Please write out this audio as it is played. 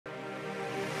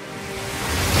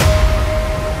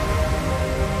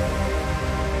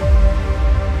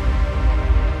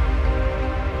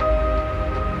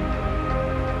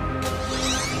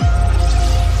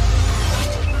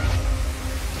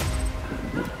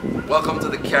Welcome to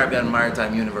the Caribbean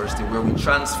Maritime University, where we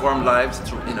transform lives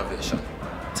through innovation.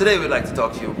 Today we'd like to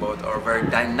talk to you about our very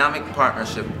dynamic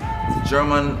partnership with the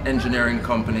German engineering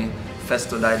company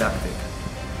FESTO Didactic.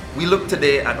 We look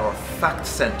today at our FACT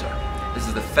Center. This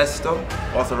is the FESTO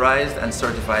Authorized and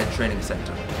Certified Training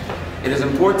Center. It is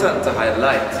important to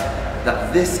highlight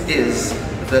that this is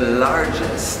the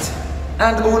largest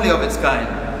and only of its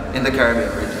kind in the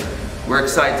Caribbean region. We're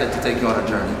excited to take you on a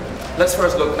journey. Let's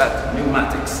first look at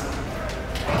pneumatics.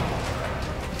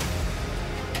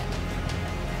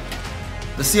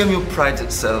 The CMU prides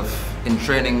itself in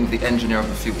training the engineer of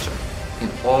the future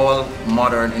in all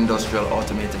modern industrial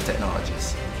automated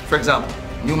technologies. For example,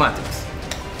 pneumatics.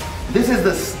 This is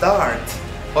the start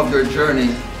of your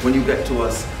journey when you get to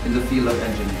us in the field of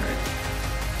engineering.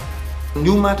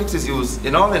 Pneumatics is used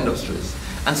in all industries,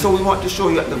 and so we want to show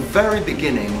you at the very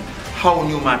beginning how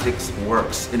pneumatics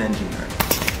works in engineering.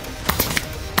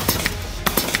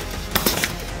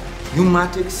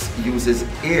 Pneumatics uses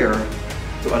air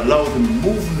to allow the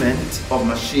movement of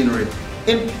machinery,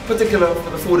 in particular for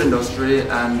the food industry,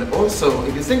 and also,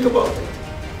 if you think about it,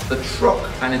 the truck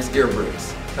and its air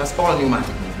brakes. That's all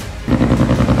pneumatic movement.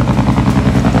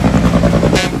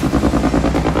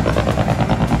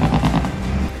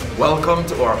 Welcome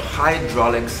to our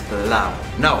hydraulics lab.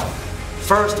 Now,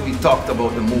 first we talked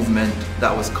about the movement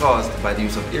that was caused by the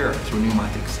use of air through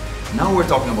pneumatics. Now we're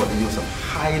talking about the use of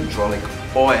hydraulic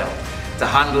oil to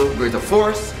handle greater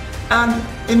force and,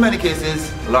 in many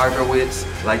cases, larger weights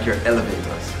like your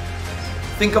elevators.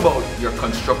 Think about your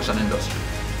construction industry.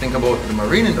 Think about the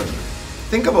marine industry.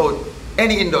 Think about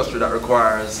any industry that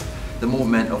requires the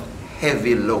movement of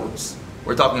heavy loads.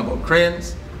 We're talking about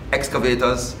cranes,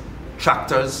 excavators,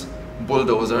 tractors,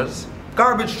 bulldozers,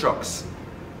 garbage trucks.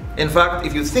 In fact,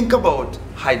 if you think about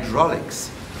hydraulics,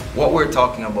 what we're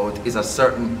talking about is a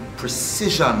certain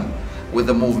precision with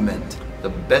the movement. The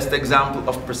best example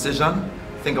of precision,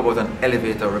 think about an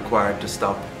elevator required to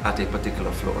stop at a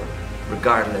particular floor,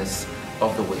 regardless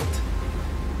of the weight.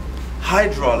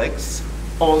 Hydraulics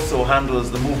also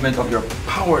handles the movement of your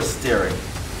power steering.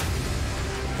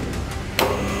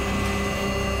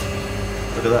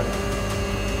 Look at that.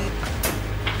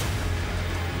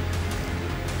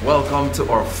 Welcome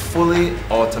to our fully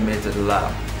automated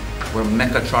lab, where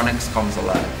mechatronics comes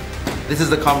alive. This is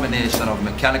the combination of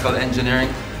mechanical engineering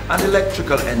and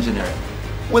electrical engineering,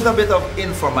 with a bit of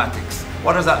informatics.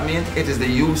 What does that mean? It is the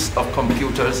use of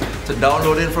computers to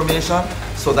download information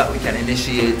so that we can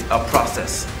initiate a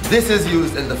process. This is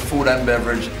used in the food and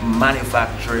beverage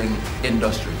manufacturing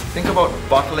industry. Think about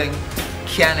bottling,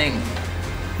 canning,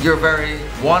 your very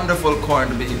wonderful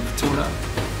corned beef, tuna.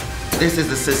 This is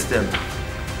the system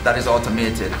that is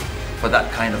automated for that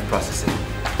kind of processing.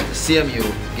 The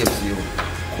CMU gives you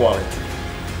quality.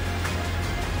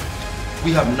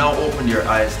 We have now opened your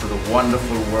eyes to the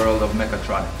wonderful world of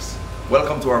mechatronics.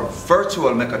 Welcome to our virtual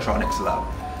Mechatronics Lab.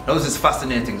 Now this is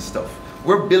fascinating stuff.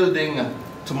 We're building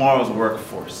tomorrow's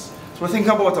workforce. So we're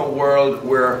thinking about a world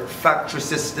where factory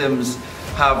systems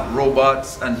have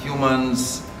robots and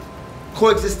humans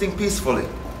coexisting peacefully.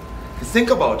 Think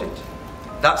about it.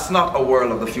 That's not a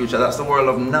world of the future, that's the world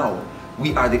of now.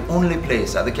 We are the only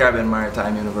place at the Caribbean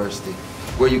Maritime University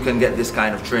where you can get this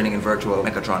kind of training in virtual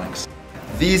mechatronics.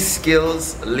 These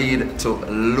skills lead to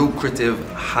lucrative,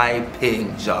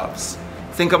 high-paying jobs.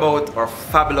 Think about our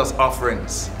fabulous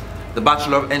offerings. The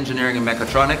Bachelor of Engineering in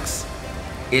Mechatronics,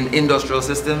 in Industrial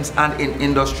Systems, and in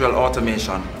Industrial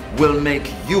Automation will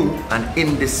make you an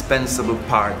indispensable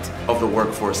part of the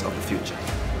workforce of the future.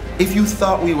 If you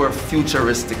thought we were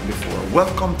futuristic before,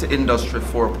 welcome to Industry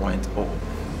 4.0.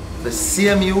 The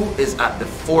CMU is at the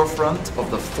forefront of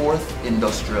the fourth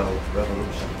industrial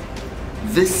revolution.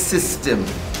 This system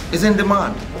is in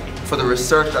demand for the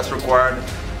research that's required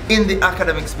in the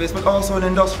academic space, but also in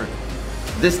industry.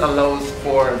 This allows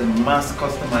for the mass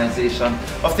customization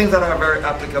of things that are very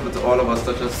applicable to all of us,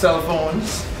 such as cell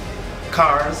phones,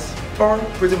 cars, or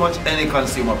pretty much any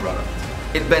consumer product.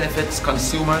 It benefits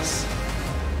consumers,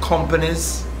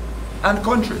 companies, and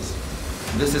countries.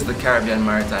 This is the Caribbean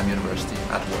Maritime University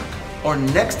at work. Our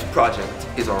next project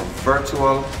is our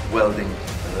virtual welding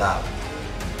lab,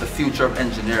 the future of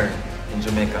engineering in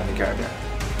Jamaica and the Caribbean.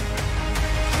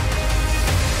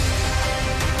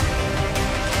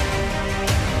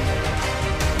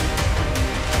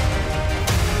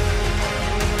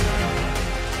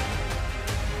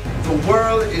 The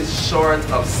world is short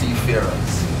of seafarers.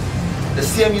 The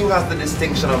CMU has the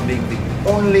distinction of being the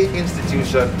only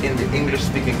institution in the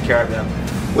English-speaking Caribbean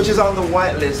which is on the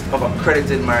whitelist of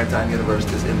accredited maritime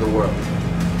universities in the world.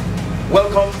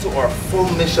 Welcome to our full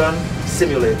mission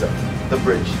simulator, the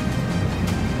bridge.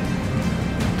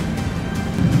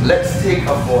 Let's take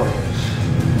a voyage.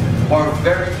 Our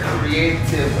very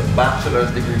creative bachelor's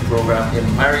degree program in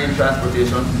marine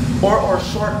transportation or our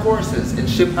short courses in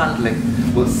ship handling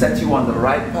will set you on the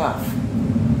right path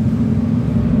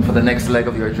for the next leg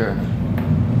of your journey.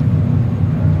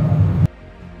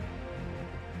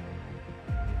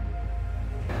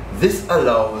 This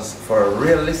allows for a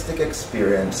realistic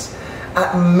experience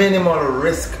at minimal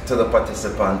risk to the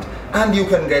participant, and you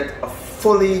can get a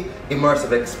fully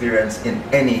immersive experience in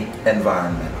any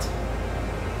environment.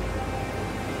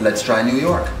 Let's try New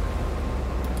York.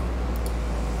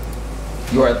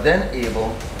 You are then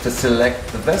able to select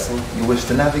the vessel you wish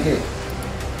to navigate.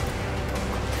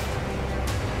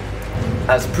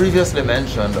 As previously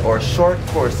mentioned, our short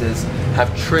courses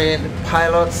have trained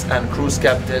pilots and cruise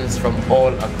captains from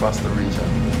all across the region.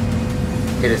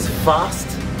 It is fast,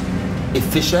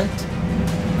 efficient,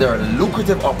 there are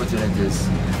lucrative opportunities,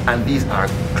 and these are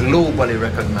globally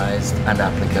recognized and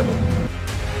applicable.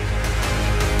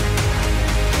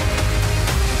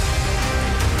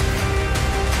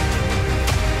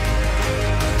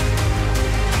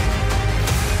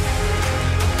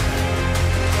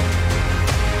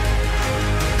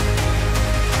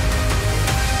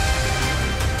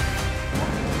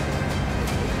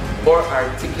 Our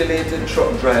articulated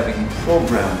truck driving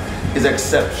program is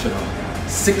exceptional.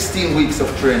 16 weeks of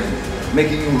training,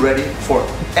 making you ready for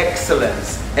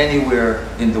excellence anywhere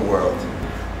in the world.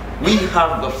 We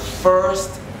have the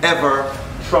first ever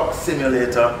truck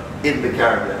simulator in the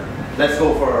Caribbean. Let's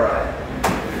go for a ride.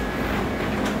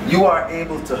 You are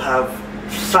able to have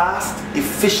fast,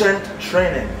 efficient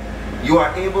training. You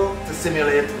are able to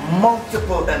simulate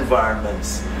multiple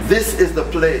environments. This is the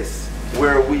place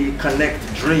where we connect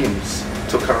dreams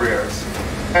to careers.